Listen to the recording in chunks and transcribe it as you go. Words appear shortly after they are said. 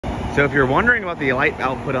So if you're wondering about the light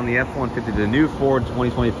output on the F-150, the new Ford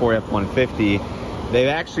 2024 F-150, they've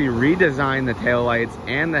actually redesigned the taillights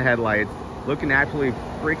and the headlights, looking absolutely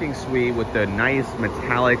freaking sweet with the nice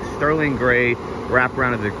metallic sterling gray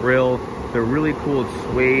wraparound of the grille, the really cool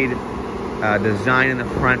suede design in the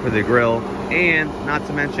front for the grille, and not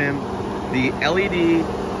to mention the LED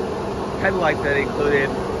headlights that included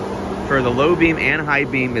for the low beam and high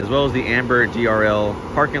beam, as well as the amber DRL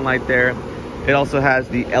parking light there. It also has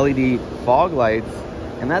the LED fog lights,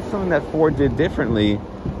 and that's something that Ford did differently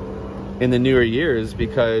in the newer years,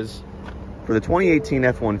 because for the 2018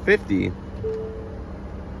 F-150,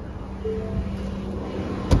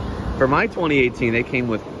 for my 2018, they came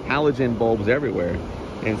with halogen bulbs everywhere.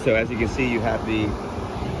 And so as you can see, you have the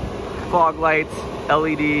fog lights,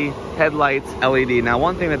 LED, headlights, LED. Now,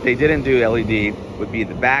 one thing that they didn't do LED would be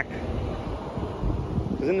the back.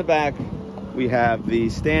 Because in the back, we have the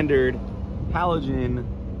standard halogen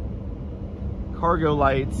cargo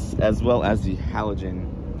lights, as well as the halogen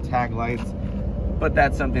tag lights. But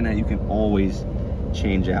that's something that you can always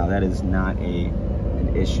change out. That is not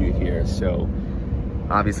an issue here. So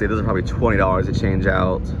obviously, those are probably $20 to change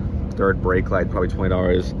out. Third brake light, probably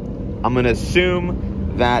 $20. I'm gonna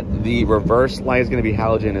assume that the reverse light is gonna be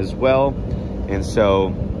halogen as well. And so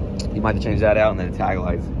you might have to change that out, and then the tag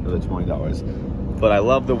lights are the $20. But I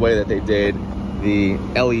love the way that they did the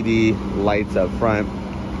LED lights up front,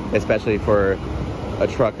 especially for a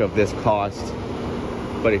truck of this cost.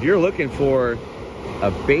 But if you're looking for a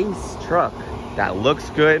base truck that looks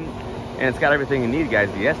good and it's got everything you need, guys,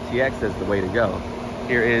 the STX is the way to go.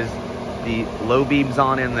 Here is the low beams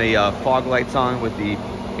on and the fog lights on with the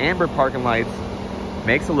amber parking lights.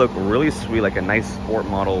 Makes it look really sweet, like a nice sport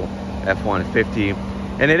model F-150.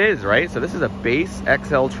 And it is, right? So this is a base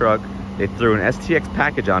XL truck. They threw an STX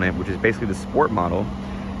package on it, which is basically the sport model.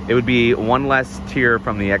 It would be one less tier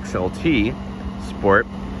from the XLT Sport.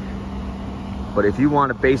 But if you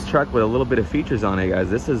want a base truck with a little bit of features on it,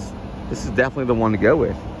 guys, this is definitely the one to go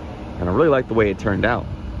with. And I really like the way it turned out.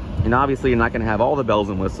 And obviously you're not gonna have all the bells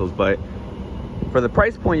and whistles, but for the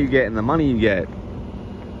price point you get and the money you get,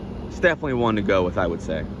 it's definitely one to go with, I would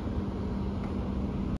say.